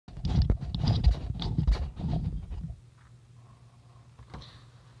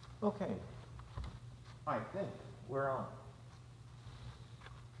Okay. All right, good. We're on.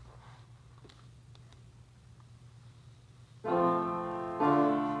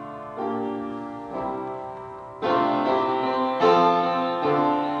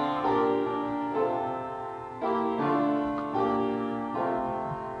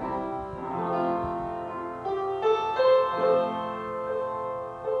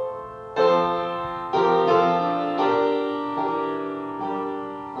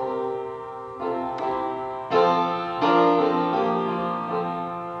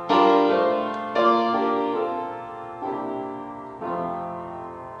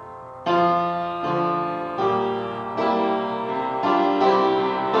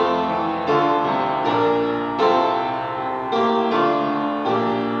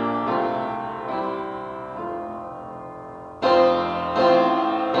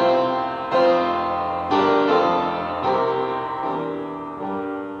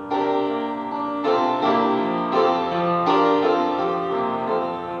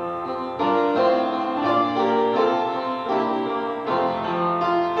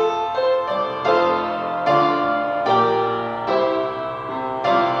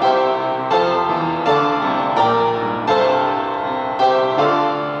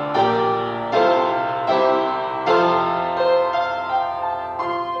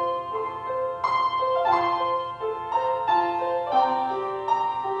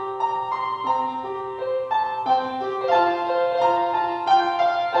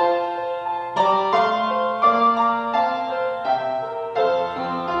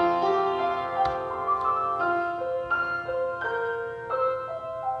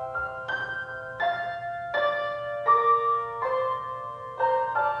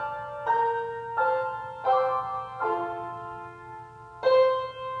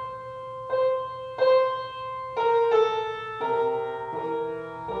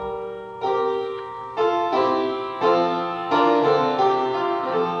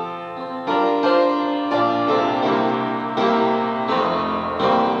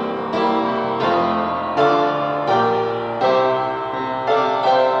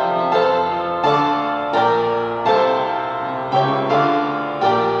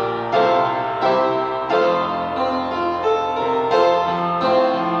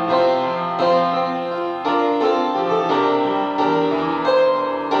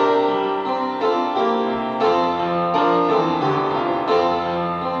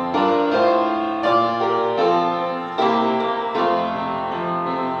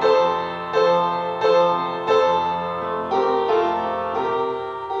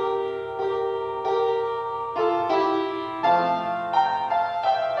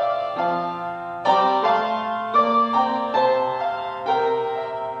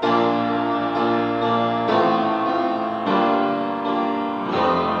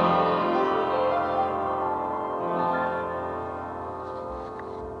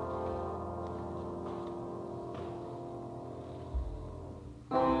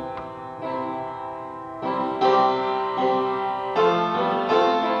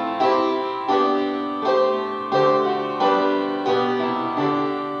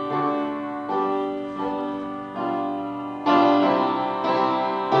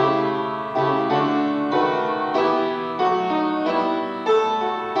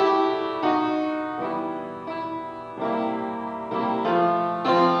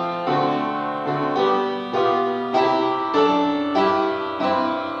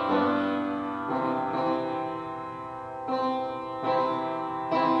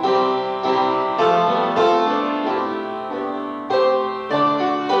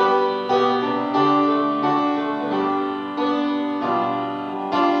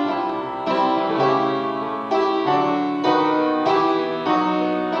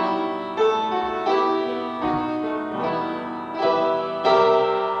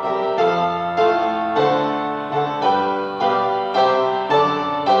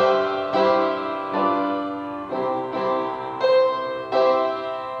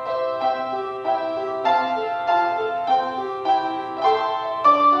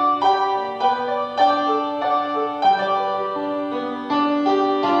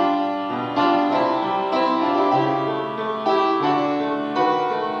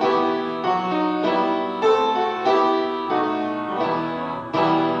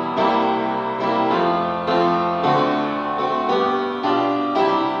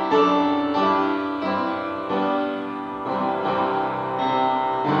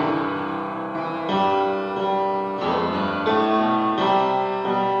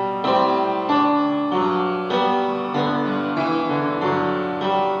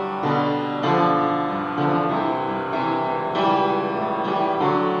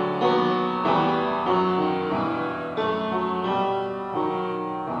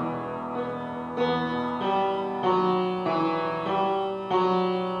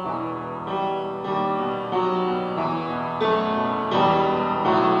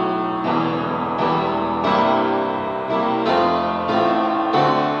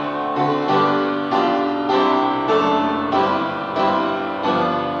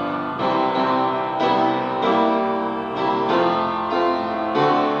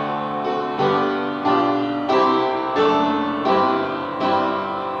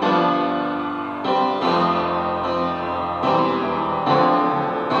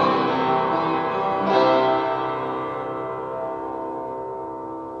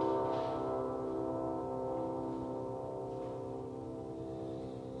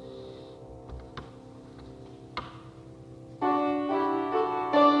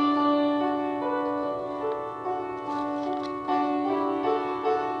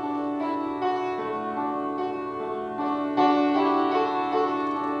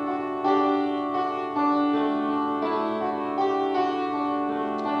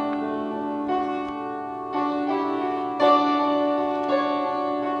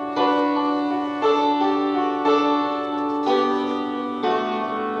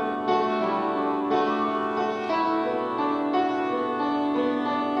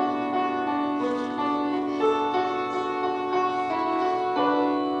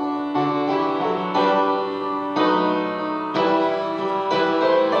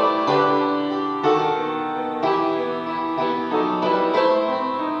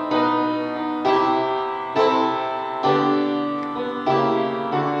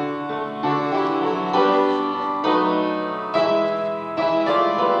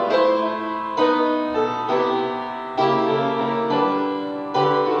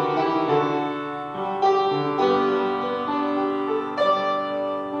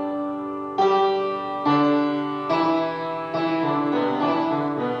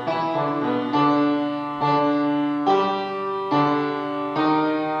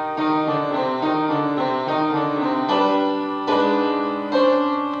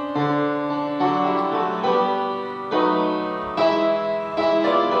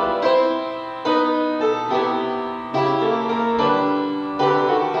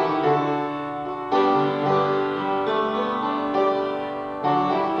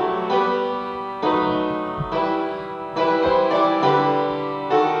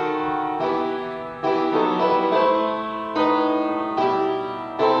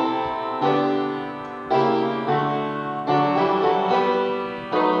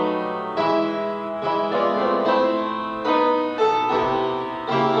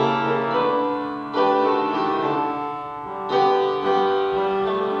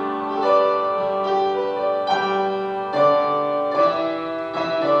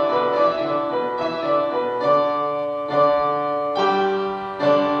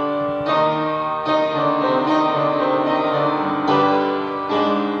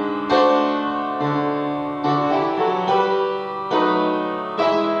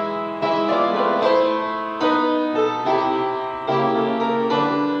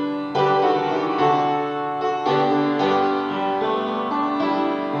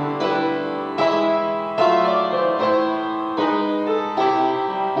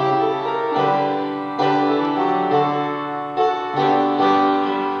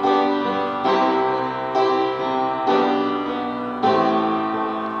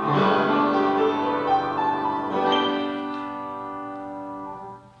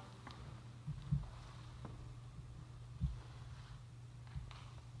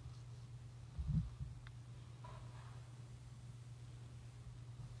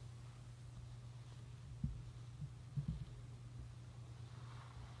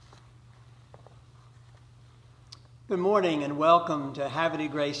 Good morning and welcome to Havre de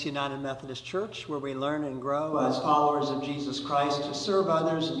Grace United Methodist Church, where we learn and grow as followers of Jesus Christ to serve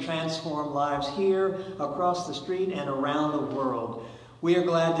others and transform lives here, across the street, and around the world. We are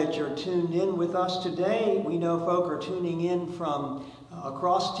glad that you're tuned in with us today. We know folk are tuning in from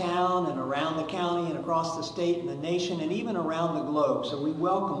across town and around the county and across the state and the nation and even around the globe. So we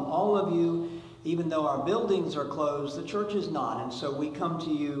welcome all of you. Even though our buildings are closed, the church is not, and so we come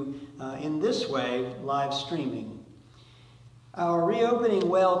to you in this way, live streaming. Our Reopening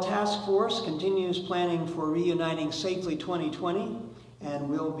Well Task Force continues planning for Reuniting Safely 2020, and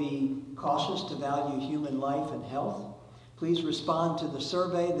we'll be cautious to value human life and health. Please respond to the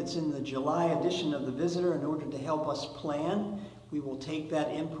survey that's in the July edition of the Visitor in order to help us plan. We will take that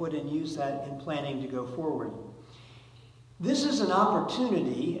input and use that in planning to go forward. This is an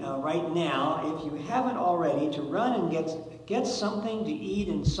opportunity right now, if you haven't already, to run and get something to eat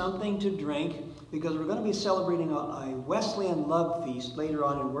and something to drink, because we're going to be celebrating a Wesleyan love feast later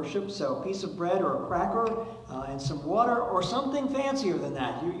on in worship. So a piece of bread or a cracker and some water or something fancier than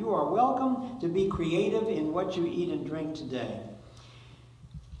that. You are welcome to be creative in what you eat and drink today.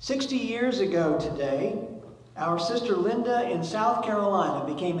 60 years ago today, our sister Linda in South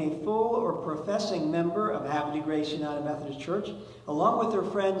Carolina became a full or professing member of Havre de Grace United Methodist Church, along with her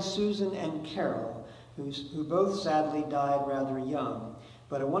friends Susan and Carol, who both sadly died rather young.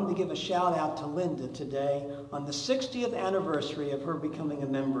 But I wanted to give a shout out to Linda today on the 60th anniversary of her becoming a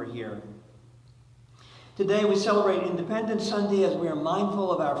member here. Today we celebrate Independence Sunday as we are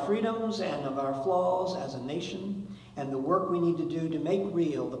mindful of our freedoms and of our flaws as a nation, and the work we need to do to make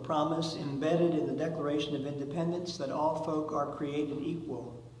real the promise embedded in the Declaration of Independence that all folk are created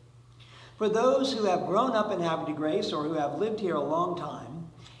equal. For those who have grown up in Havre de Grace or who have lived here a long time,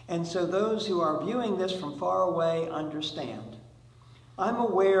 and so those who are viewing this from far away understand, I'm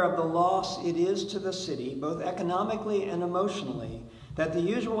aware of the loss it is to the city, both economically and emotionally, that the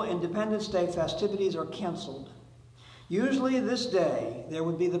usual Independence Day festivities are canceled. Usually this day, there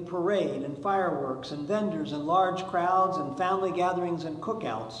would be the parade and fireworks and vendors and large crowds and family gatherings and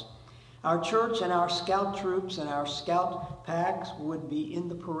cookouts. Our church and our scout troops and our scout packs would be in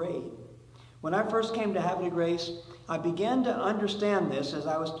the parade. When I first came to Havre de Grace, I began to understand this as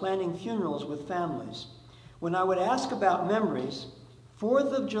I was planning funerals with families. When I would ask about memories,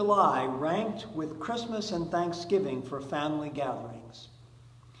 4th of July ranked with Christmas and Thanksgiving for family gatherings.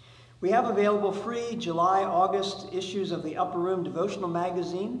 We have available free July-August issues of the Upper Room Devotional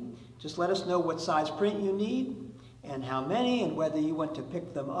Magazine. Just let us know what size print you need and how many and whether you want to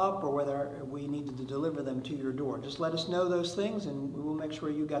pick them up or whether we need to deliver them to your door. Just let us know those things and we will make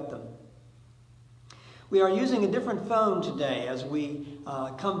sure you get them. We are using a different phone today as we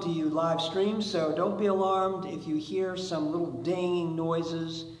come to you live stream, so don't be alarmed if you hear some little dinging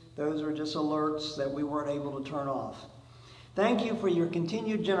noises. Those are just alerts that we weren't able to turn off. Thank you for your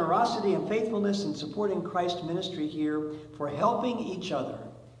continued generosity and faithfulness in supporting Christ's ministry here, for helping each other,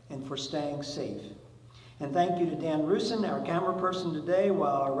 and for staying safe. And thank you to Dan Rusin, our camera person today,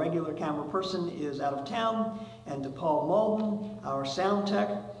 while our regular camera person is out of town, and to Paul Malden, our sound tech.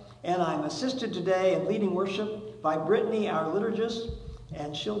 And I'm assisted today in leading worship by Brittany, our liturgist,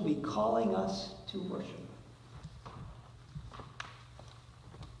 and she'll be calling us to worship.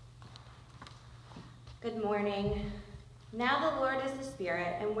 Good morning. Now the Lord is the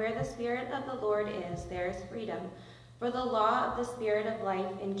Spirit, and where the Spirit of the Lord is, there is freedom. For the law of the Spirit of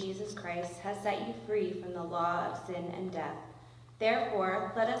life in Jesus Christ has set you free from the law of sin and death.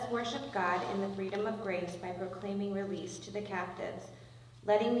 Therefore, let us worship God in the freedom of grace by proclaiming release to the captives,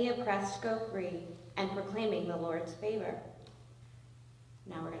 letting the oppressed go free, and proclaiming the Lord's favor.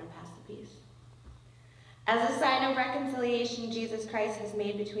 Now we're going to pass the peace. As a sign of reconciliation Jesus Christ has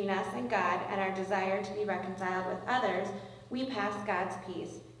made between us and God, and our desire to be reconciled with others, we pass God's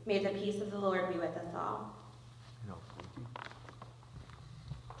peace. May the peace of the Lord be with us all.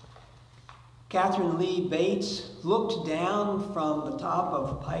 Catherine Lee Bates looked down from the top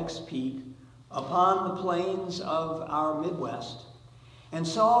of Pikes Peak upon the plains of our Midwest and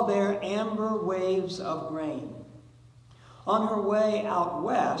saw there amber waves of grain. On her way out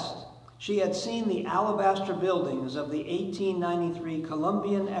west, she had seen the alabaster buildings of the 1893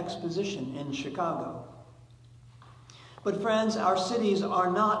 Columbian Exposition in Chicago. But friends, our cities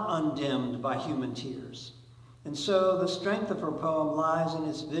are not undimmed by human tears. And so the strength of her poem lies in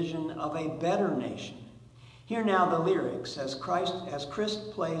its vision of a better nation. Hear now the lyrics as Chris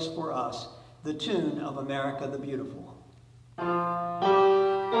plays for us the tune of America the Beautiful.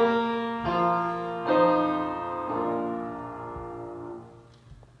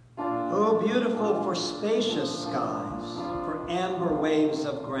 Oh, beautiful for spacious skies, for amber waves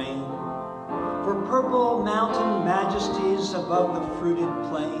of grain, for purple mountain majesties above the fruited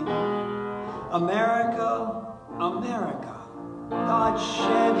plain. America, America, God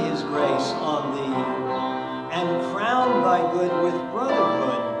shed his grace on thee, and crown thy good with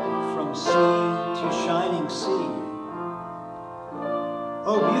brotherhood from sea to shining sea.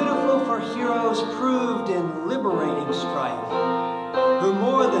 Oh, beautiful for heroes proved in liberating strife, who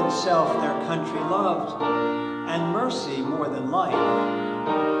more than self their country loved, and mercy more than life.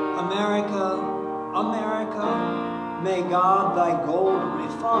 America, America, may God thy gold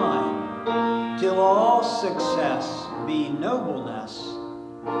refine, till all success be nobleness,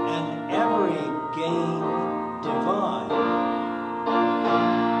 and every gain divine.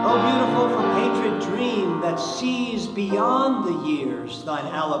 Oh, beautiful for patriot dream that sees beyond the years thine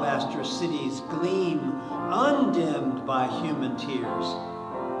alabaster cities gleam, undimmed by human tears.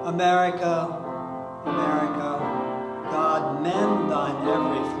 America, America, God mend thine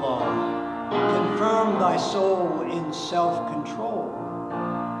every flaw, confirm thy soul in self-control,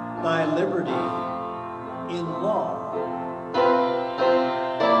 thy liberty in law.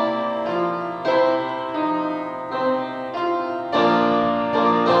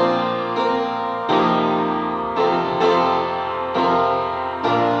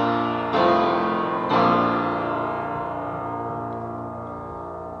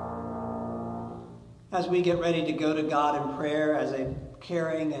 As we get ready to go to God in prayer as a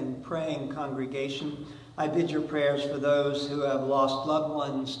caring and praying congregation, I bid your prayers for those who have lost loved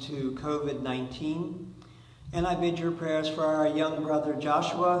ones to COVID-19. And I bid your prayers for our young brother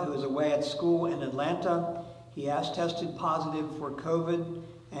Joshua, who is away at school in Atlanta. He has tested positive for COVID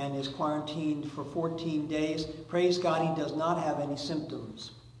and is quarantined for 14 days. Praise God, he does not have any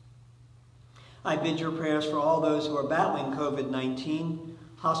symptoms. I bid your prayers for all those who are battling COVID-19.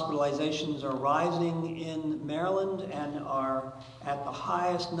 Hospitalizations are rising in Maryland and are at the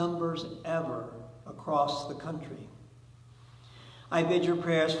highest numbers ever across the country. I bid your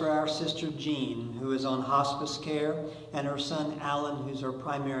prayers for our sister Jean, who is on hospice care, and her son Alan, who's her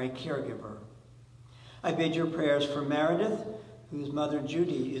primary caregiver. I bid your prayers for Meredith, whose mother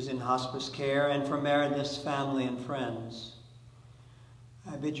Judy is in hospice care, and for Meredith's family and friends.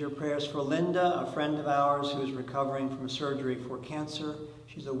 I bid your prayers for Linda, a friend of ours who is recovering from surgery for cancer.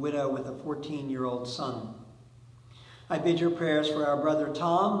 She's a widow with a 14-year-old son. I bid your prayers for our brother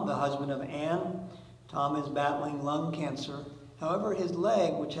Tom, the husband of Anne. Tom is battling lung cancer. However, his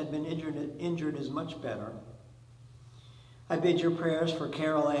leg, which had been injured, is much better. I bid your prayers for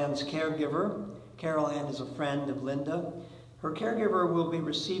Carol Ann's caregiver. Carol Ann is a friend of Linda. Her caregiver will be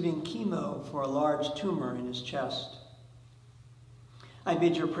receiving chemo for a large tumor in his chest. I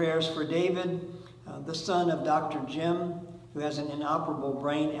bid your prayers for David, the son of Dr. Jim, who has an inoperable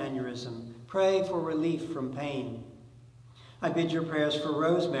brain aneurysm. Pray for relief from pain. I bid your prayers for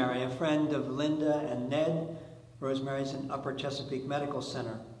Rosemary, a friend of Linda and Ned. Rosemary's in Upper Chesapeake Medical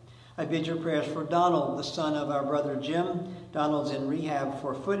Center. I bid your prayers for Donald, the son of our brother Jim. Donald's in rehab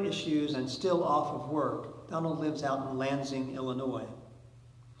for foot issues and still off of work. Donald lives out in Lansing, Illinois.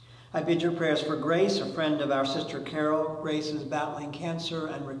 I bid your prayers for Grace, a friend of our sister Carol. Grace is battling cancer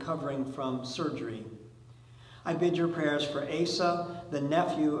and recovering from surgery. I bid your prayers for Asa, the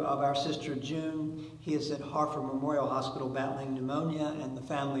nephew of our sister June. He is at Harford Memorial Hospital battling pneumonia, and the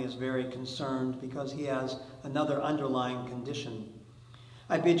family is very concerned because he has another underlying condition.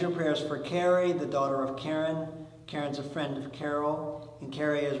 I bid your prayers for Carrie, the daughter of Karen. Karen's a friend of Carol, and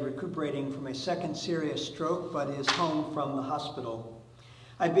Carrie is recuperating from a second serious stroke but is home from the hospital.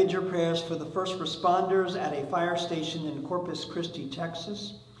 I bid your prayers for the first responders at a fire station in Corpus Christi,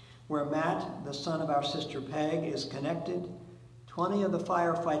 Texas, where Matt, the son of our sister Peg, is connected. 20 of the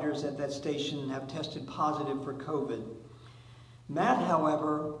firefighters at that station have tested positive for COVID. Matt,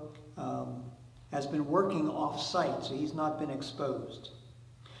 however, has been working off-site, so he's not been exposed.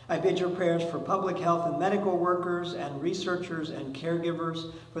 I bid your prayers for public health and medical workers and researchers and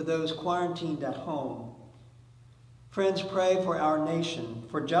caregivers for those quarantined at home. Friends, pray for our nation,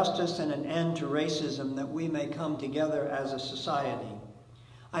 for justice and an end to racism, that we may come together as a society.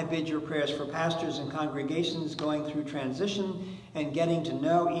 I bid your prayers for pastors and congregations going through transition and getting to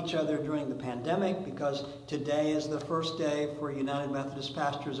know each other during the pandemic, because today is the first day for United Methodist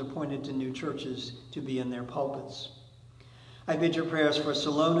pastors appointed to new churches to be in their pulpits. I bid your prayers for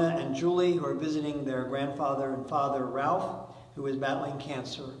Salona and Julie, who are visiting their grandfather and father, Ralph, who is battling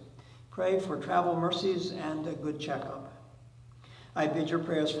cancer. Pray for travel mercies and a good checkup. I bid your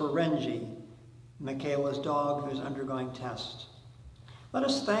prayers for Renji, Michaela's dog, who's undergoing tests. Let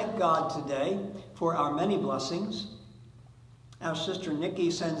us thank God today for our many blessings. Our sister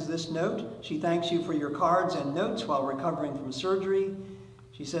Nikki sends this note. She thanks you for your cards and notes while recovering from surgery.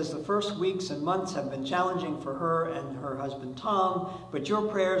 She She says the first weeks and months have been challenging for her and her husband Tom, but your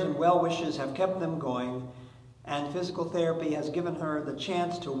prayers and well wishes have kept them going, and physical therapy has given her the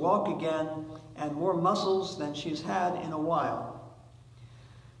chance to walk again and more muscles than she's had in a while.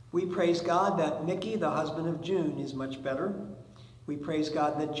 We praise God that Mickey, the husband of June, is much better. We praise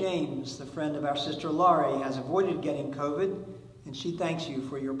God that James, the friend of our sister Laurie, has avoided getting COVID, and she thanks you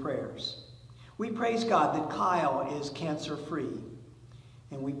for your prayers. We praise God that Kyle is cancer-free.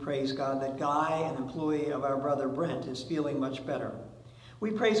 And we praise God that Guy, an employee of our brother Brent, is feeling much better. We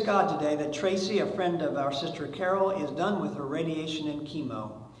praise God today that Tracy, a friend of our sister Carol, is done with her radiation and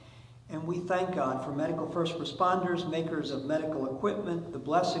chemo. And we thank God for medical first responders, makers of medical equipment, the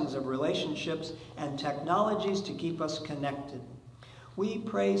blessings of relationships, and technologies to keep us connected. We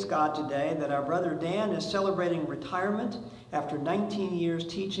praise God today that our brother Dan is celebrating retirement after 19 years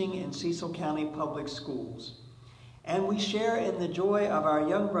teaching in Cecil County Public Schools. And we share in the joy of our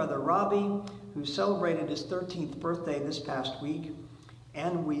young brother Robbie, who celebrated his 13th birthday this past week.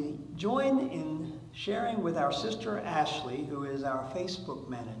 And we join in sharing with our sister Ashley, who is our Facebook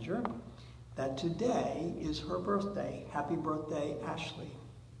manager, that today is her birthday. Happy birthday, Ashley.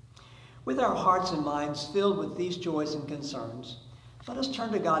 With our hearts and minds filled with these joys and concerns, let us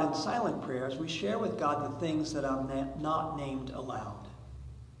turn to God in silent prayer as we share with God the things that are not named aloud.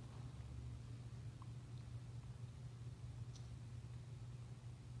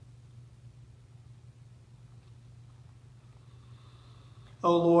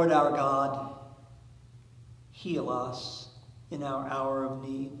 O Lord our God, heal us in our hour of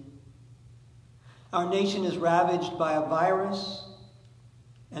need. Our nation is ravaged by a virus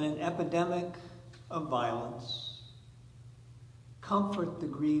and an epidemic of violence. Comfort the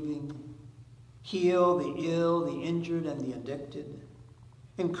grieving, heal the ill, the injured, and the addicted.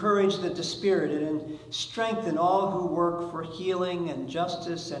 Encourage the dispirited and strengthen all who work for healing and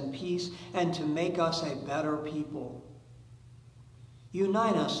justice and peace and to make us a better people.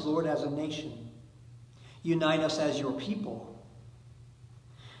 Unite us, Lord, as a nation. Unite us as your people.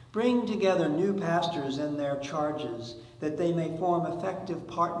 Bring together new pastors and their charges that they may form effective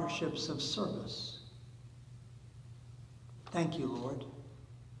partnerships of service. Thank you, Lord.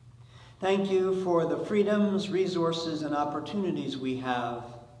 Thank you for the freedoms, resources, and opportunities we have.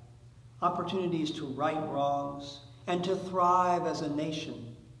 Opportunities to right wrongs and to thrive as a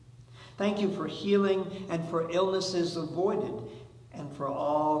nation. Thank you for healing and for illnesses avoided, and for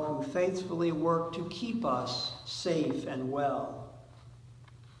all who faithfully work to keep us safe and well.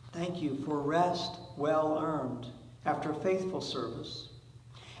 Thank you for rest well earned after faithful service,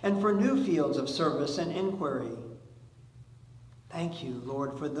 and for new fields of service and inquiry. Thank you,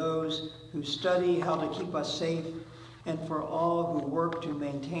 Lord, for those who study how to keep us safe, and for all who work to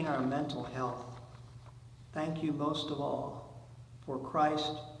maintain our mental health. Thank you most of all for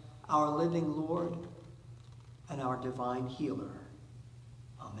Christ, our living Lord, and our divine healer.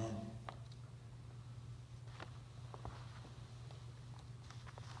 Amen.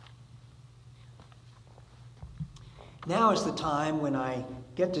 Now is the time when I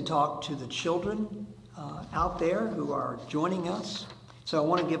get to talk to the children out there who are joining us. So I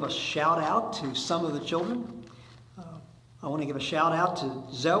want to give a shout out to some of the children. I want to give a shout out to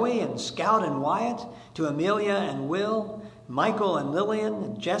Zoe and Scout and Wyatt, to Amelia and Will, Michael and Lillian,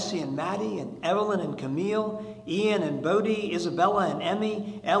 and Jesse and Maddie, and Evelyn and Camille, Ian and Bodie, Isabella and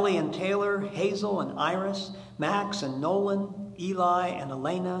Emmy, Ellie and Taylor, Hazel and Iris, Max and Nolan, Eli and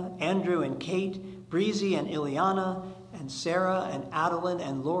Elena, Andrew and Kate, Breezy and Ileana, and Sarah and Adeline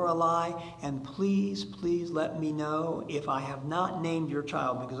and Lorelei. And please, please let me know if I have not named your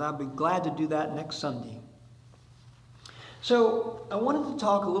child, because I'll be glad to do that next Sunday. So I wanted to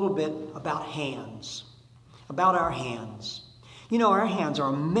talk a little bit about hands, about our hands. You know, our hands are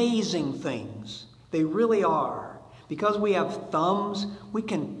amazing things. They really are. Because we have thumbs, we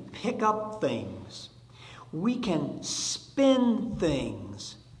can pick up things. We can spin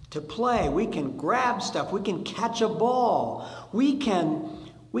things to play. We can grab stuff. We can catch a ball. We can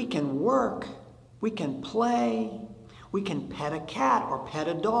work. We can play. We can pet a cat or pet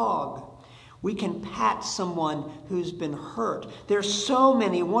a dog. We can pat someone who's been hurt. There's so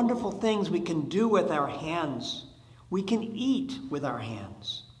many wonderful things we can do with our hands. We can eat with our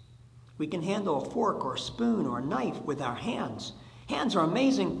hands. We can handle a fork or a spoon or a knife with our hands. Hands are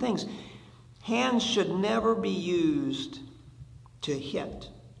amazing things. Hands should never be used to hit.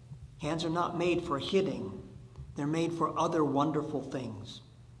 Hands are not made for hitting. They're made for other wonderful things.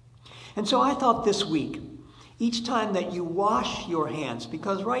 And so I thought this week, Each time that you wash your hands,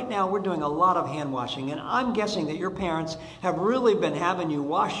 because right now we're doing a lot of hand washing, and I'm guessing that your parents have really been having you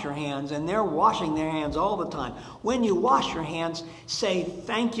wash your hands, and they're washing their hands all the time. When you wash your hands, say,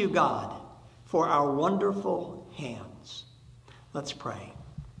 "Thank you, God, for our wonderful hands." Let's pray.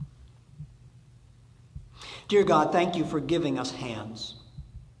 Dear God, thank you for giving us hands.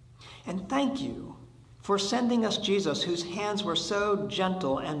 And thank you for sending us Jesus, whose hands were so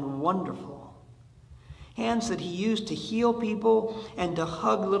gentle and wonderful. Hands that he used to heal people and to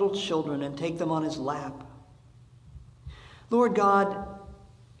hug little children and take them on his lap. Lord God,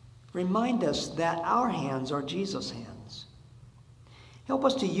 remind us that our hands are Jesus' hands. Help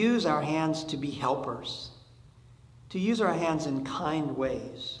us to use our hands to be helpers, to use our hands in kind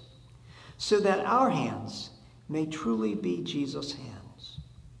ways, so that our hands may truly be Jesus' hands.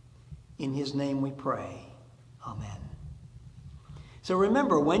 In his name we pray. Amen. So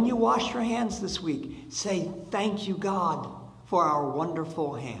remember, when you wash your hands this week, say, "Thank you, God, for our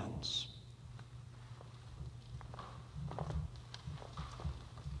wonderful hands."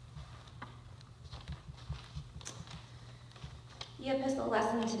 The epistle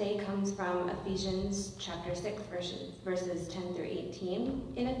lesson today comes from Ephesians chapter 6, verses 10 through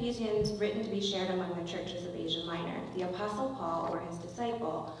 18. In Ephesians, written to be shared among the churches of Asia Minor, the Apostle Paul, or his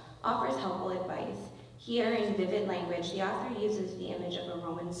disciple, offers helpful advice. Here, in vivid language, the author uses the image of a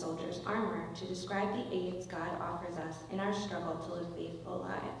Roman soldier's armor to describe the aids God offers us in our struggle to live faithful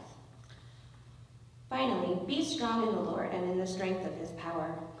lives. Finally, be strong in the Lord and in the strength of his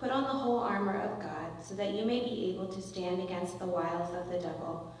power. Put on the whole armor of God, so that you may be able to stand against the wiles of the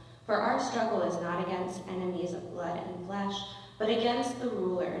devil. For our struggle is not against enemies of blood and flesh, but against the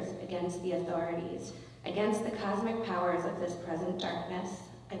rulers, against the authorities, against the cosmic powers of this present darkness,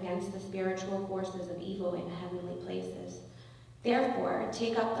 against the spiritual forces of evil in heavenly places. Therefore,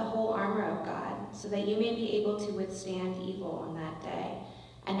 take up the whole armor of God, so that you may be able to withstand evil on that day,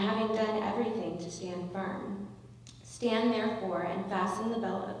 and having done everything, to stand firm. Stand therefore, and fasten the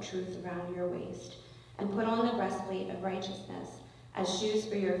belt of truth around your waist, and put on the breastplate of righteousness. As shoes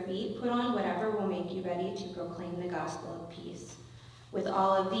for your feet, put on whatever will make you ready to proclaim the gospel of peace. With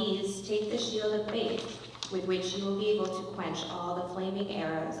all of these, take the shield of faith, with which you will be able to quench all the flaming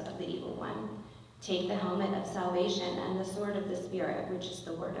arrows of the evil one. Take the helmet of salvation and the sword of the Spirit, which is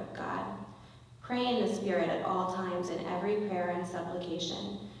the word of God. Pray in the Spirit at all times in every prayer and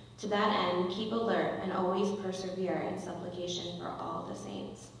supplication. To that end, keep alert and always persevere in supplication for all the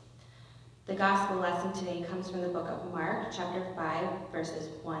saints. The gospel lesson today comes from the book of Mark, chapter 5, verses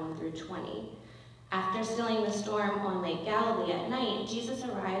 1 through 20. After stilling the storm on Lake Galilee at night, Jesus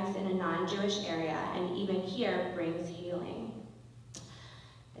arrives in a non-Jewish area and even here brings healing.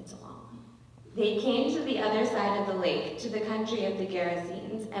 It's long. They came to the other side of the lake, to the country of the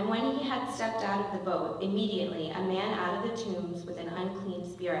Gerasenes, and when he had stepped out of the boat, immediately a man out of the tombs with an unclean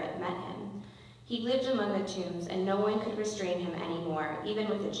spirit met him. He lived among the tombs, and no one could restrain him anymore, even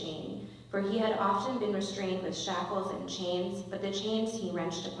with a chain, for he had often been restrained with shackles and chains, but the chains he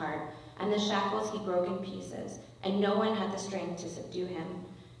wrenched apart, and the shackles he broke in pieces, and no one had the strength to subdue him.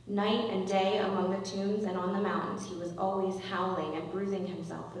 Night and day among the tombs and on the mountains he was always howling and bruising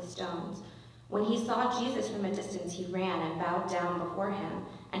himself with stones. When he saw Jesus from a distance, he ran and bowed down before him,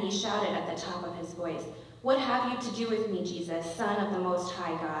 and he shouted at the top of his voice, "What have you to do with me, Jesus, Son of the Most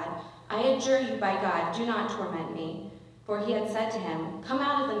High God? I adjure you by God, do not torment me." For he had said to him, "Come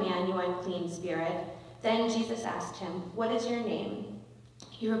out of the man, you unclean spirit." Then Jesus asked him, "What is your name?"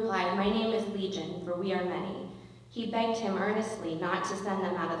 He replied, "My name is Legion, for we are many." He begged him earnestly not to send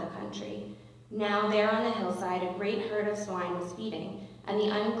them out of the country. Now there on the hillside a great herd of swine was feeding, and the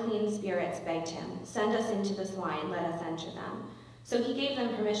unclean spirits begged him, "Send us into the swine, let us enter them." So he gave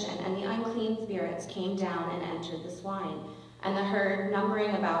them permission, and the unclean spirits came down and entered the swine. And the herd,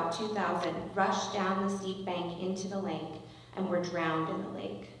 numbering about 2,000, rushed down the steep bank into the lake and were drowned in the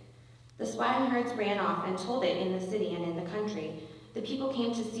lake. The swineherds ran off and told it in the city and in the country. The people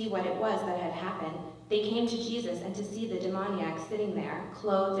came to see what it was that had happened. They came to Jesus and to see the demoniac sitting there,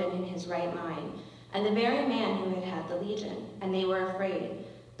 clothed and in his right mind, and the very man who had had the legion, and they were afraid.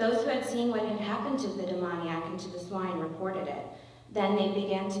 Those who had seen what had happened to the demoniac and to the swine reported it. Then they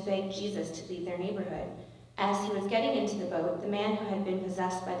began to beg Jesus to leave their neighborhood. As he was getting into the boat, the man who had been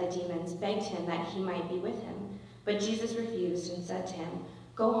possessed by the demons begged him that he might be with him. But Jesus refused and said to him,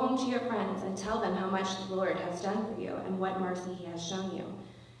 "Go home to your friends and tell them how much the Lord has done for you and what mercy he has shown you."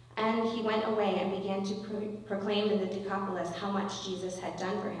 And he went away and began to proclaim in the Decapolis how much Jesus had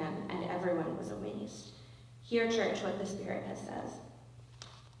done for him, and everyone was amazed. Hear, church, what the Spirit has said.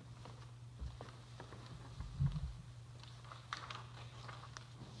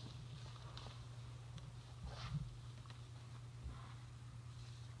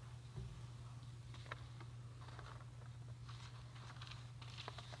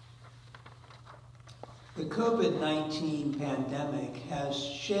 The COVID-19 pandemic has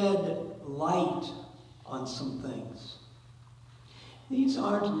shed light on some things. These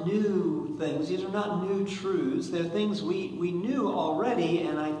aren't new things. These are not new truths. They're things we knew already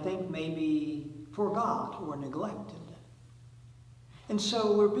and I think maybe forgot or neglected. And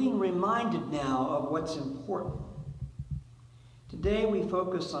so we're being reminded now of what's important. Today we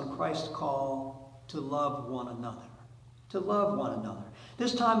focus on Christ's call to love one another. To love one another.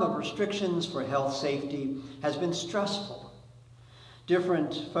 This time of restrictions for health safety has been stressful.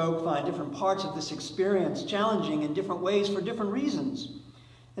 Different folk find different parts of this experience challenging in different ways for different reasons.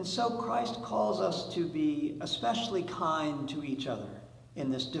 And so Christ calls us to be especially kind to each other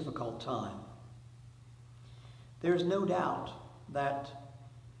in this difficult time. There's no doubt that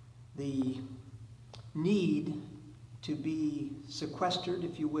the need to be sequestered,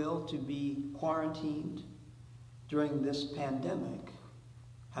 if you will, to be quarantined during this pandemic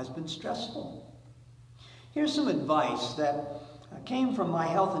has been stressful. Here's some advice that came from my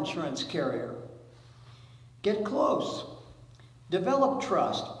health insurance carrier. Get close. Develop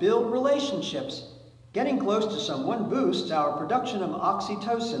trust. Build relationships. Getting close to someone boosts our production of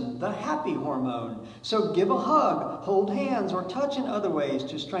oxytocin, the happy hormone. So give a hug, hold hands, or touch in other ways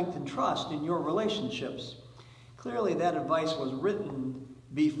to strengthen trust in your relationships. Clearly, that advice was written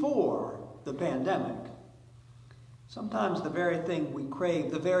before the pandemic. Sometimes the very thing we crave,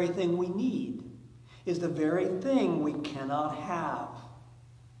 the very thing we need, is the very thing we cannot have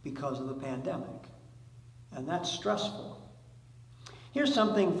because of the pandemic. And that's stressful. Here's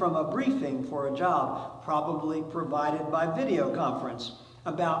something from a briefing for a job, probably provided by video conference,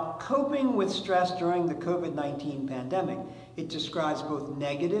 about coping with stress during the COVID-19 pandemic. It describes both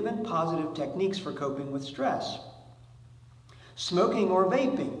negative and positive techniques for coping with stress. Smoking or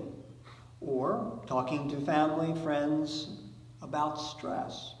vaping, or talking to family, friends about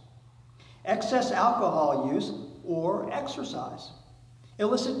stress. Excess alcohol use or exercise.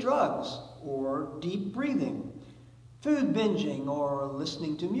 Illicit drugs or deep breathing. Food binging or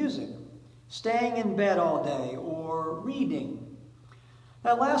listening to music. Staying in bed all day or reading.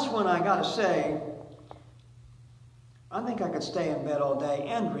 That last one, I gotta say, I think I could stay in bed all day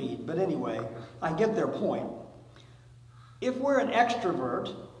and read, but anyway, I get their point. If we're an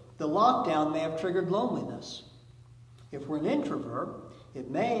extrovert, the lockdown may have triggered loneliness. If we're an introvert, it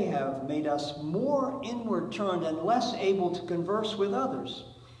may have made us more inward turned and less able to converse with others.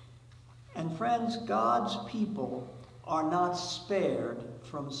 And friends, God's people are not spared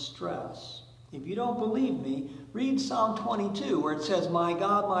from stress. If you don't believe me, read Psalm 22 where it says, my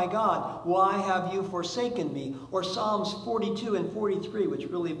God, why have you forsaken me? Or Psalms 42 and 43, which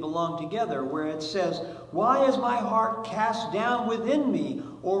really belong together, where it says, why is my heart cast down within me?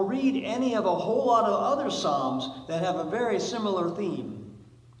 Or read any of a whole lot of other Psalms that have a very similar theme.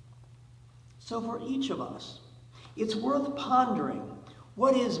 So for each of us, it's worth pondering,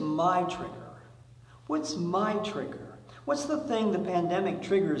 what is my trigger? What's my trigger? What's the thing the pandemic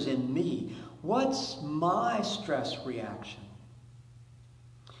triggers in me? What's my stress reaction?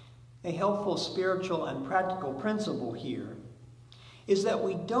 A helpful spiritual and practical principle here is that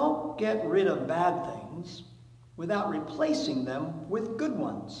we don't get rid of bad things without replacing them with good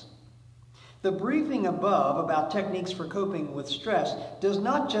ones. The briefing above about techniques for coping with stress does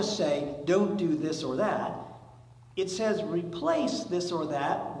not just say, don't do this or that. It says, replace this or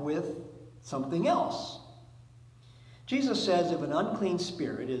that with something else. Jesus says if an unclean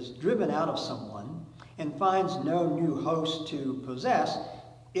spirit is driven out of someone and finds no new host to possess,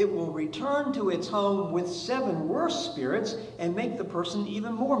 it will return to its home with 7 worse spirits and make the person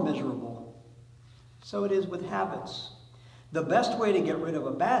even more miserable. So it is with habits. The best way to get rid of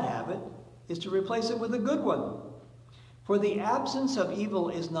a bad habit is to replace it with a good one. For the absence of evil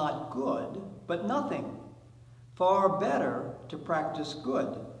is not good, but nothing. Far better to practice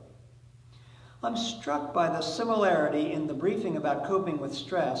good. I'm struck by the similarity in the briefing about coping with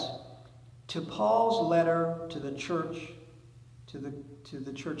stress to Paul's letter to the church, to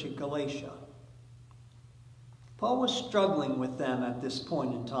the church at Galatia. Paul was struggling with them at this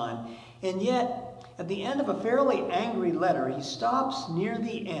point in time, and yet at the end of a fairly angry letter, he stops near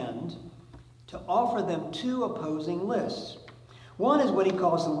the end to offer them 2 opposing lists. One is what he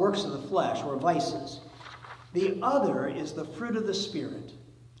calls the works of the flesh, or vices. The other is the fruit of the Spirit.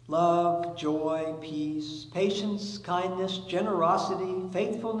 Love, joy, peace, patience, kindness, generosity,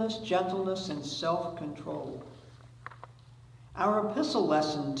 faithfulness, gentleness, and self-control. Our epistle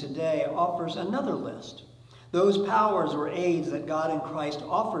lesson today offers another list. Those powers or aids that God in Christ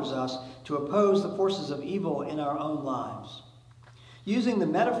offers us to oppose the forces of evil in our own lives. Using the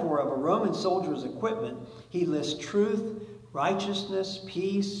metaphor of a Roman soldier's equipment, he lists truth, righteousness,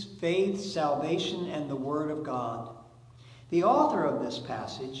 peace, faith, salvation, and the Word of God. The author of this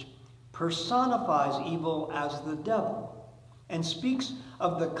passage personifies evil as the devil and speaks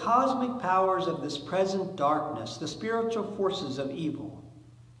of the cosmic powers of this present darkness, the spiritual forces of evil.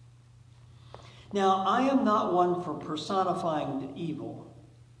 Now, I am not one for personifying evil,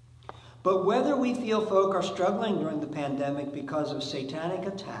 but whether we feel folk are struggling during the pandemic because of satanic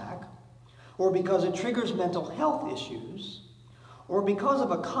attack, or because it triggers mental health issues, or because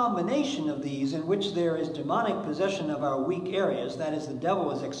of a combination of these in which there is demonic possession of our weak areas, that is, the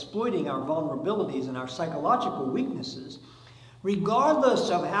devil is exploiting our vulnerabilities and our psychological weaknesses, regardless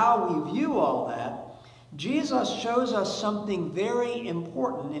of how we view all that, Jesus shows us something very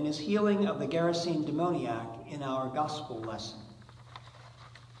important in his healing of the Gerasene demoniac in our gospel lesson.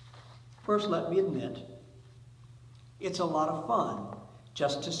 First, let me admit, it's a lot of fun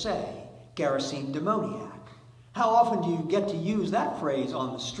just to say Gerasene demoniac. How often do you get to use that phrase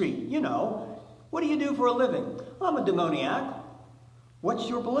on the street? You know, what do you do for a living? I'm a demoniac. What's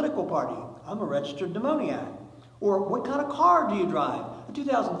your political party? I'm a registered demoniac. Or what kind of car do you drive? A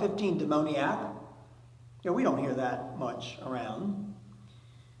 2015 demoniac. Yeah, we don't hear that much around.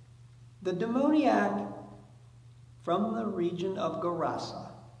 The demoniac from the region of Gerasa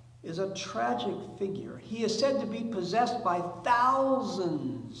is a tragic figure. He is said to be possessed by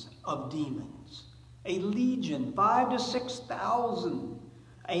thousands of demons, a legion, 5,000 to 6,000,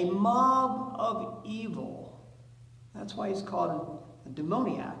 a mob of evil. That's why he's called a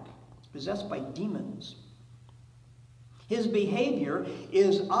demoniac. He's possessed by demons. His behavior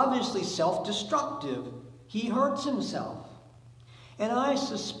is obviously self-destructive. He hurts himself. And I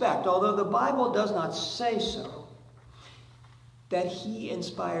suspect, although the Bible does not say so, that he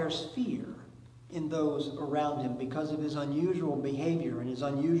inspires fear in those around him because of his unusual behavior and his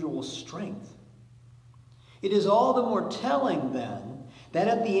unusual strength. It is all the more telling, then, that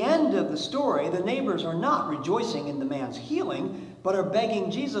at the end of the story, the neighbors are not rejoicing in the man's healing, but are begging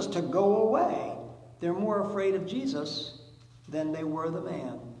Jesus to go away. They're more afraid of Jesus than they were the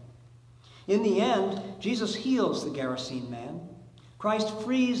man. In the end, Jesus heals the Gerasene man. Christ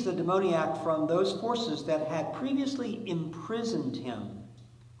frees the demoniac from those forces that had previously imprisoned him.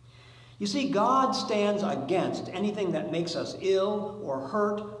 You see, God stands against anything that makes us ill or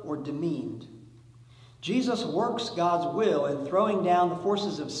hurt or demeaned. Jesus works God's will in throwing down the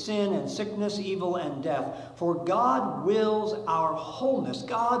forces of sin and sickness, evil, and death. For God wills our wholeness.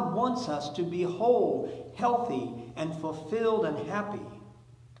 God wants us to be whole, healthy, and fulfilled and happy.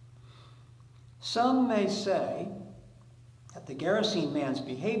 Some may say that the Gerasene man's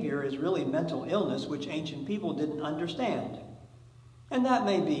behavior is really mental illness, which ancient people didn't understand. And that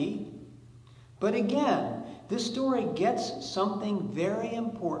may be. But again, this story gets something very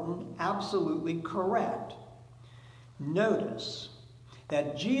important absolutely correct. Notice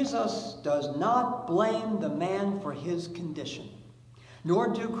that Jesus does not blame the man for his condition, nor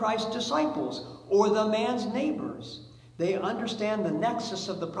do Christ's disciples or the man's neighbors. They understand the nexus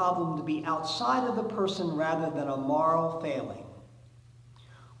of the problem to be outside of the person rather than a moral failing.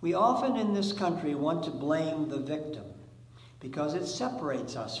 We often in this country want to blame the victim because it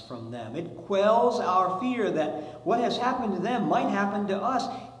separates us from them. It quells our fear that what has happened to them might happen to us,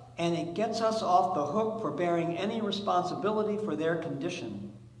 and it gets us off the hook for bearing any responsibility for their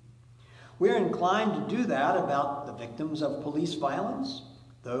condition. We're inclined to do that about the victims of police violence,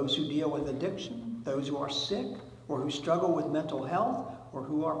 those who deal with addiction, those who are sick, or who struggle with mental health, or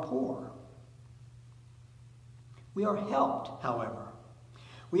who are poor. We are helped, however.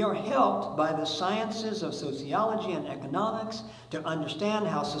 We are helped by the sciences of sociology and economics to understand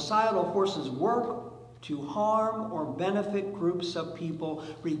how societal forces work to harm or benefit groups of people,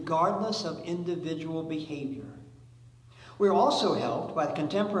 regardless of individual behavior. We're also helped by the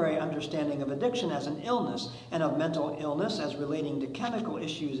contemporary understanding of addiction as an illness and of mental illness as relating to chemical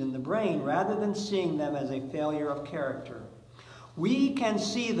issues in the brain rather than seeing them as a failure of character. We can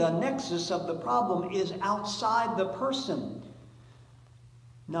see the nexus of the problem is outside the person.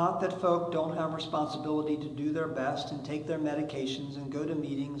 Not that folk don't have responsibility to do their best and take their medications and go to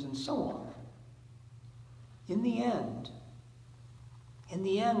meetings and so on. In the end,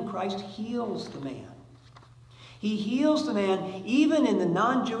 Christ heals the man. He heals the man even in the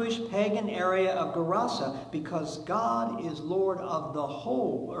non-Jewish pagan area of Gerasa because God is Lord of the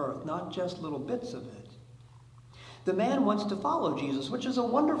whole earth, not just little bits of it. The man wants to follow Jesus, which is a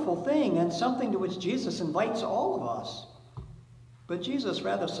wonderful thing and something to which Jesus invites all of us. But Jesus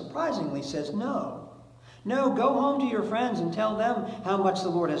rather surprisingly says, no. No, go home to your friends and tell them how much the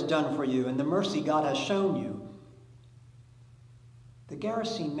Lord has done for you and the mercy God has shown you. The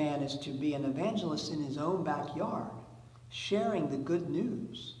Gerasene man is to be an evangelist in his own backyard. sharing the good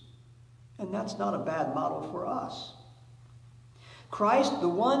news. And that's not a bad model for us. Christ, the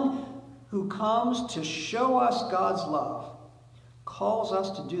one who comes to show us God's love, calls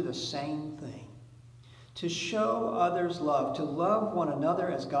us to do the same thing. To show others love, to love one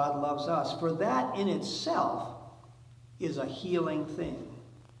another as God loves us. For that in itself is a healing thing.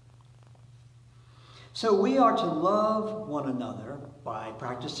 So we are to love one another by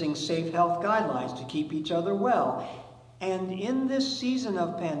practicing safe health guidelines to keep each other well. And in this season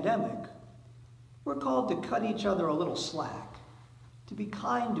of pandemic, we're called to cut each other a little slack, to be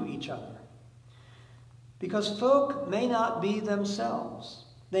kind to each other. Because folk may not be themselves.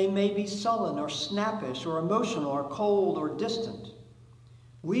 They may be sullen or snappish or emotional or cold or distant.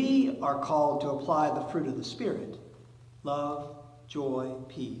 We are called to apply the fruit of the Spirit: love, joy,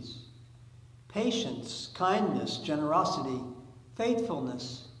 peace, patience, kindness, generosity,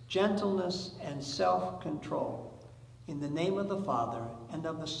 faithfulness, gentleness, and self-control. In the name of the Father, and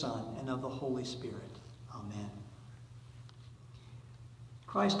of the Son, and of the Holy Spirit. Amen.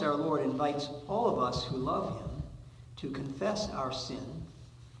 Christ our Lord invites all of us who love him to confess our sin.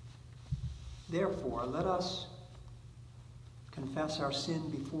 Therefore, let us confess our sin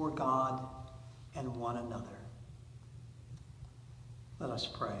before God and one another. Let us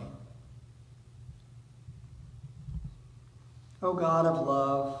pray. O God of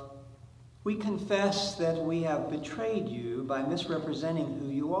love, we confess that we have betrayed you by misrepresenting who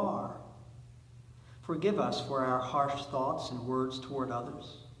you are. Forgive us for our harsh thoughts and words toward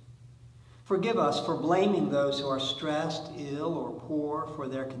others. Forgive us for blaming those who are stressed, ill, or poor for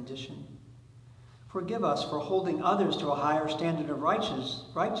their condition. Forgive us for holding others to a higher standard of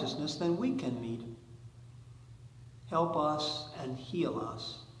righteousness than we can meet. Help us and heal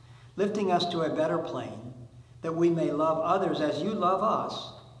us, lifting us to a better plane, that we may love others as you love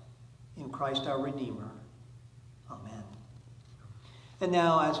us, in Christ our Redeemer. Amen. And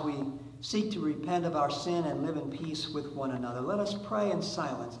now, as we seek to repent of our sin and live in peace with one another, let us pray in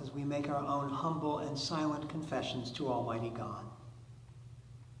silence as we make our own humble and silent confessions to Almighty God.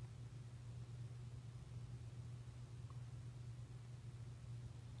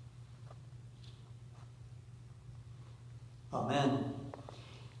 Amen.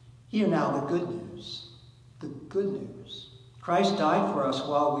 Hear now the good news. The good news. Christ died for us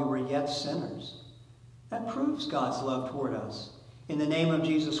while we were yet sinners. That proves God's love toward us. In the name of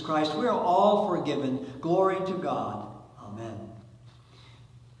Jesus Christ, we are all forgiven. Glory to God. Amen.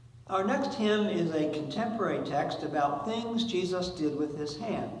 Our next hymn is a contemporary text about things Jesus did with his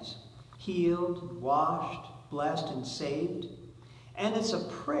hands. Healed, washed, blessed, and saved. And it's a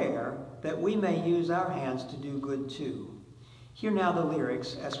prayer that we may use our hands to do good too. Hear now the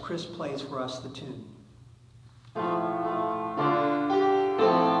lyrics as Chris plays for us the tune.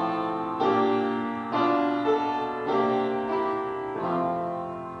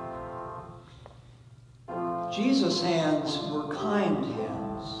 Jesus' hands were kind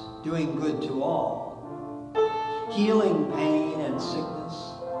hands, doing good to all, healing pain and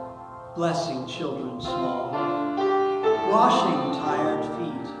sickness, blessing children small, washing tired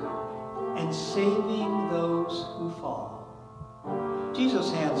feet, and saving those who fall.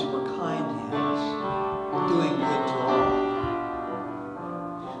 Jesus' hands were kind hands, doing good to all.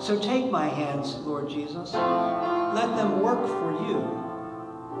 So take my hands, Lord Jesus, let them work for you.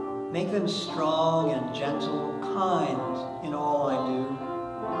 Make them strong and gentle, kind in all I do.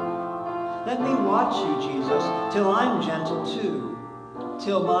 Let me watch you, Jesus, till I'm gentle too,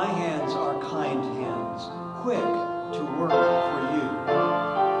 till my hands are kind hands, quick to work for you.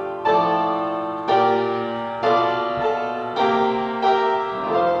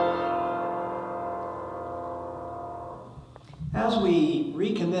 As we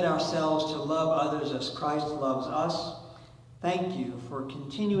recommit ourselves to love others as Christ loves us, thank you for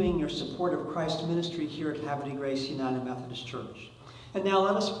continuing your support of Christ's ministry here at Havre de Grace United Methodist Church. And now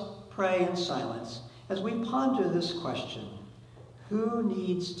let us pray in silence as we ponder this question: who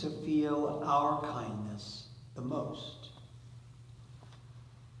needs to feel our kindness the most?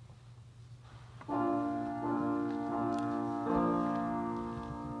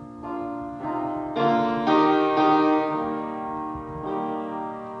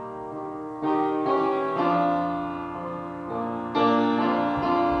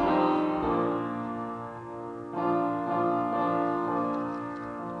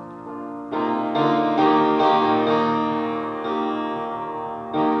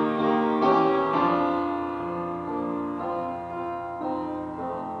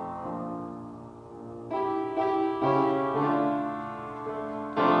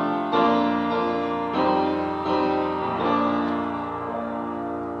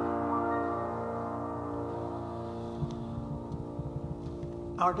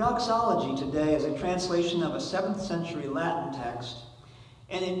 Our doxology today is a translation of a 7th century Latin text,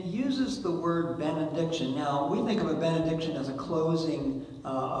 and it uses the word benediction. Now, we think of a benediction as a closing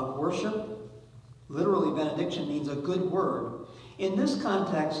of worship. Literally, benediction means a good word. In this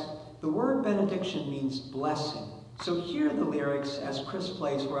context, the word benediction means blessing. So hear the lyrics as Chris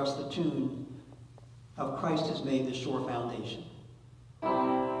plays for us the tune of Christ Has Made the Sure Foundation.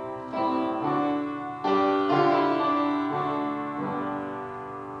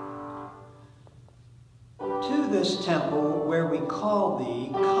 To this temple where we call thee,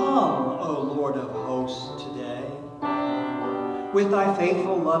 come, O Lord of hosts, today. With thy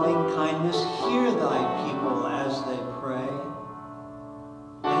faithful loving kindness, hear thy people as they pray.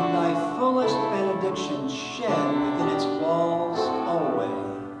 And thy fullest benediction shed within its walls always.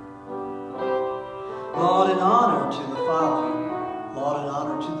 Laud and honor to the Father, laud and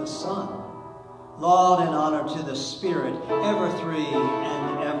honor to the Son, laud and honor to the Spirit, ever three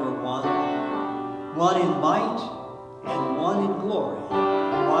and ever one in might and one in glory,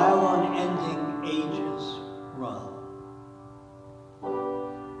 while unending ages run.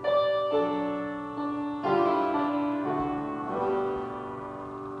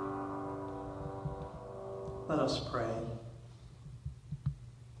 Let us pray.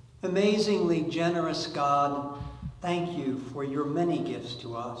 Amazingly generous God, thank you for your many gifts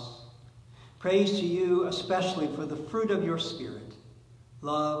to us. Praise to you especially for the fruit of your Spirit,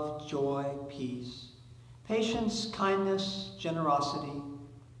 love, joy, peace, patience, kindness, generosity,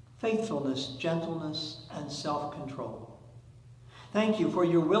 faithfulness, gentleness, and self-control. Thank you for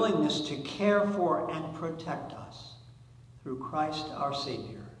your willingness to care for and protect us through Christ our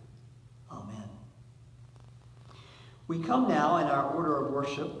Savior. Amen. We come now in our order of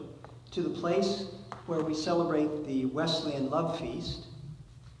worship to the place where we celebrate the Wesleyan Love Feast.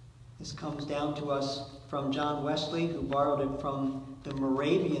 This comes down to us from John Wesley, who borrowed it from the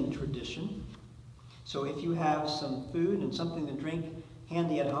Moravian tradition. So if you have some food and something to drink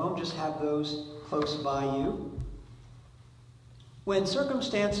handy at home, just have those close by you. When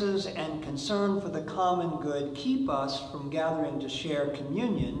circumstances and concern for the common good keep us from gathering to share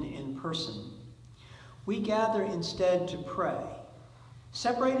communion in person, we gather instead to pray,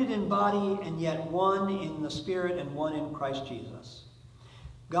 separated in body and yet one in the Spirit and one in Christ Jesus.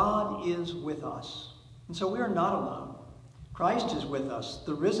 God is with us, and so we are not alone. Christ is with us.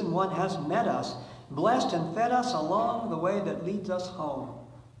 The risen one has met us, blessed and fed us along the way that leads us home.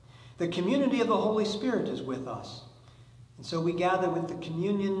 The community of the Holy Spirit is with us. And so we gather with the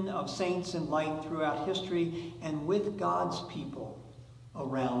communion of saints and light throughout history and with God's people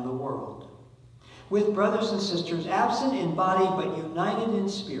around the world. With brothers and sisters absent in body but united in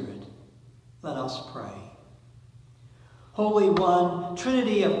spirit, let us pray. Holy One,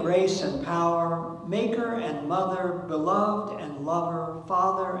 Trinity of grace and power, Maker and Mother, beloved and lover,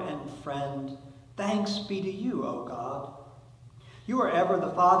 Father and friend, thanks be to you, O God. You are ever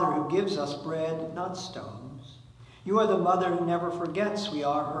the Father who gives us bread, not stones. You are the Mother who never forgets we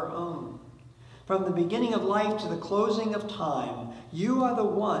are her own. From the beginning of life to the closing of time, you are the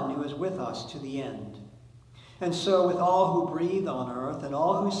one who is with us to the end. And so with all who breathe on earth and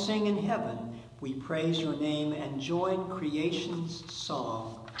all who sing in heaven, we praise your name and join creation's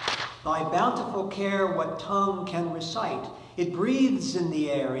song. Thy bountiful care what tongue can recite? It breathes in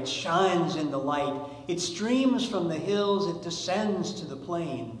the air, it shines in the light, it streams from the hills, it descends to the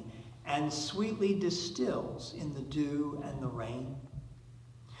plain, and sweetly distills in the dew and the rain.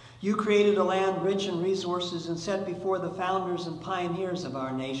 You created a land rich in resources and set before the founders and pioneers of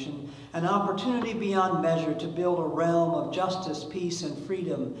our nation an opportunity beyond measure to build a realm of justice, peace, and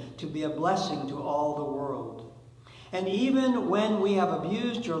freedom to be a blessing to all the world. And even when we have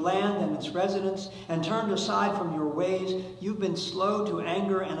abused your land and its residents and turned aside from your ways, you've been slow to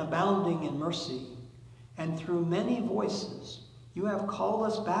anger and abounding in mercy. And through many voices, you have called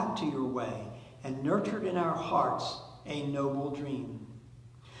us back to your way and nurtured in our hearts a noble dream.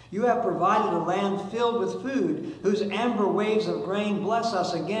 You have provided a land filled with food, whose amber waves of grain bless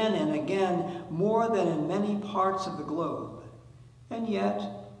us again and again, more than in many parts of the globe. And yet,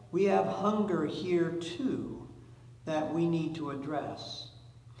 we have hunger here too, that we need to address.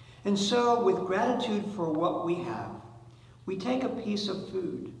 And so, with gratitude for what we have, we take a piece of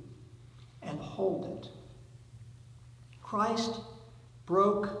food and hold it. Christ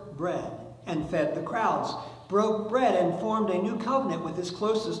broke bread and fed the crowds, broke bread and formed a new covenant with his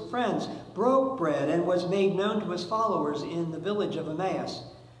closest friends, broke bread and was made known to his followers in the village of Emmaus.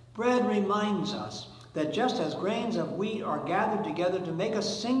 Bread reminds us that just as grains of wheat are gathered together to make a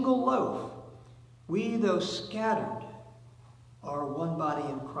single loaf, we, though scattered, are one body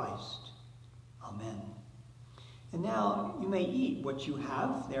in Christ. Amen. And now you may eat what you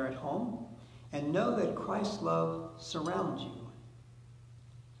have there at home and know that Christ's love surrounds you.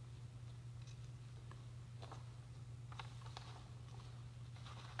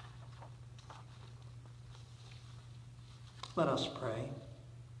 Let us pray.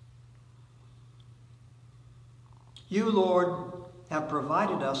 You, Lord, have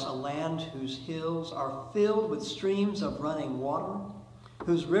provided us a land whose hills are filled with streams of running water,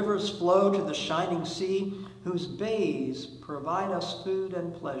 whose rivers flow to the shining sea, whose bays provide us food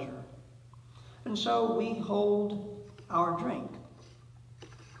and pleasure. And so we hold our drink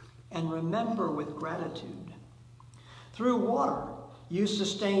and remember with gratitude. Through water, you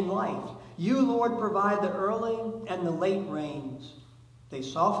sustain life. You, Lord, provide the early and the late rains. They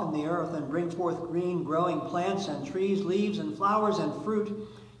soften the earth and bring forth green growing plants and trees, leaves and flowers and fruit.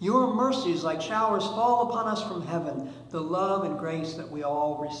 Your mercies like showers fall upon us from heaven, the love and grace that we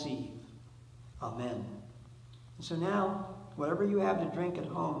all receive. Amen. And so now, whatever you have to drink at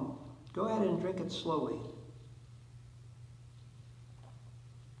home, go ahead and drink it slowly.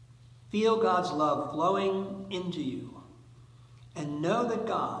 Feel God's love flowing into you, and know that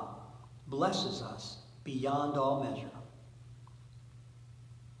God blesses us beyond all measure.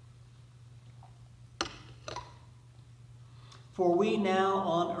 For we now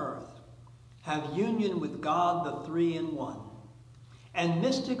on earth have union with God the Three in One, and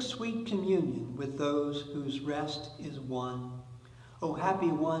mystic sweet communion with those whose rest is won. O happy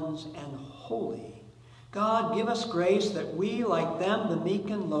ones and holy, God, give us grace that we, like them, the meek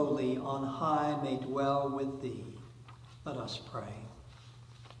and lowly, on high may dwell with thee. Let us pray.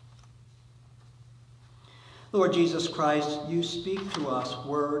 Lord Jesus Christ, you speak to us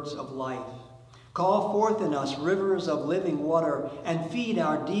words of life. Call forth in us rivers of living water and feed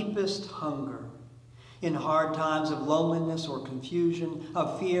our deepest hunger. In hard times of loneliness or confusion,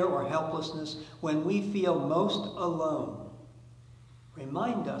 of fear or helplessness, when we feel most alone,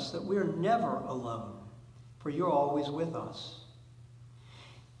 remind us that we're never alone, for you're always with us.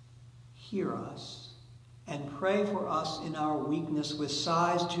 Hear us and pray for us in our weakness with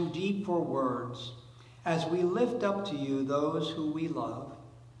sighs too deep for words, as we lift up to you those who we love,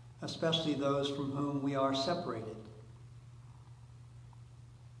 especially those from whom we are separated.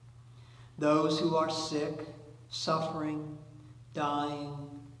 Those who are sick, suffering, dying,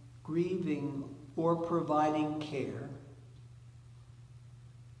 grieving, or providing care.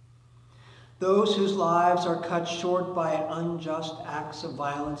 Those whose lives are cut short by unjust acts of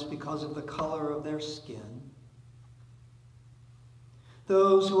violence because of the color of their skin.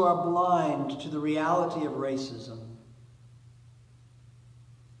 Those who are blind to the reality of racism.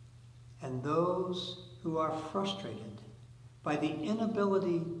 And those who are frustrated by the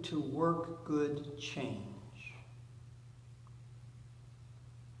inability to work good change.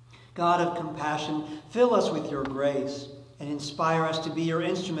 God of compassion, fill us with your grace and inspire us to be your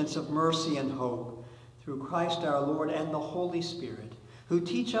instruments of mercy and hope through Christ our Lord and the Holy Spirit, who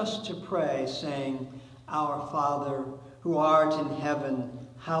teach us to pray, saying, Our Father, who art in heaven,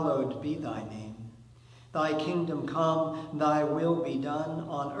 hallowed be thy name. Thy kingdom come, thy will be done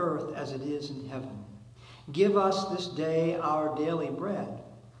on earth as it is in heaven. Give us this day our daily bread,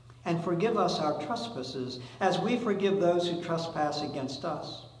 and forgive us our trespasses, as we forgive those who trespass against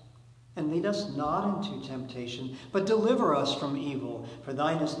us. And lead us not into temptation, but deliver us from evil. For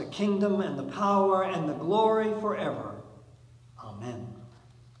thine is the kingdom, and the power, and the glory forever. Amen.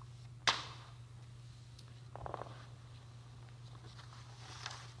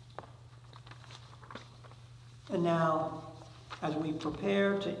 And now, as we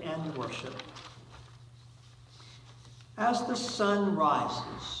prepare to end worship, as the sun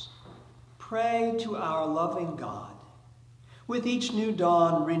rises, pray to our loving God. With each new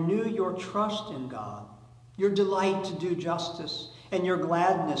dawn, renew your trust in God, your delight to do justice, and your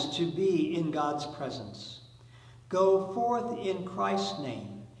gladness to be in God's presence. Go forth in Christ's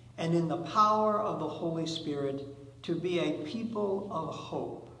name and in the power of the Holy Spirit to be a people of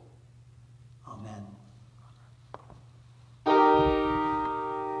hope. Amen.